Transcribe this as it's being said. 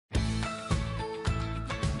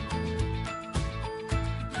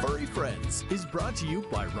Friends is brought to you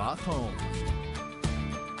by Roth Home.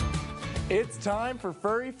 It's time for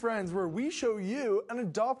Furry Friends, where we show you an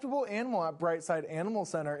adoptable animal at Brightside Animal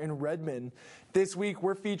Center in Redmond. This week,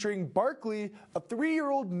 we're featuring Barkley, a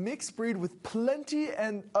 3-year-old mixed breed with plenty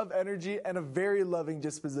of energy and a very loving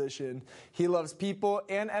disposition. He loves people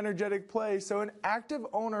and energetic play, so an active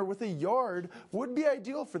owner with a yard would be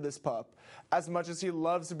ideal for this pup. As much as he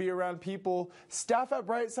loves to be around people, staff at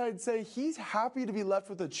Brightside say he's happy to be left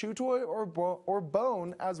with a chew toy or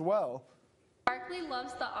bone as well. Barkley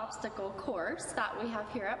loves the obstacle course that we have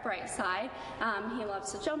here at Brightside. He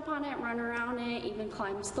loves to jump on it, run around it, even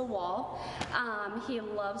climbs the wall. He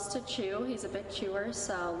loves to chew. He's a big chewer,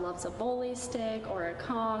 so loves a bully stick or a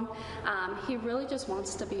Kong. He really just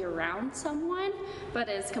wants to be around someone, but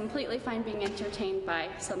is completely fine being entertained by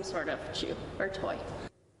some sort of chew or toy.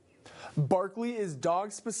 Barkley is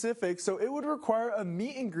dog specific, so it would require a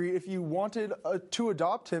meet and greet if you wanted to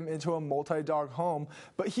adopt him into a multi-dog home,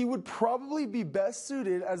 but he would probably be best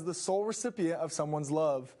suited as the sole recipient of someone's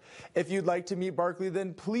love. If you'd like to meet Barkley,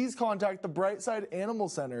 then please contact the Brightside Animal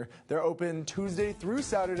Center. They're open Tuesday through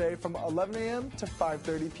Saturday from 11 a.m. to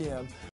 5:30 p.m.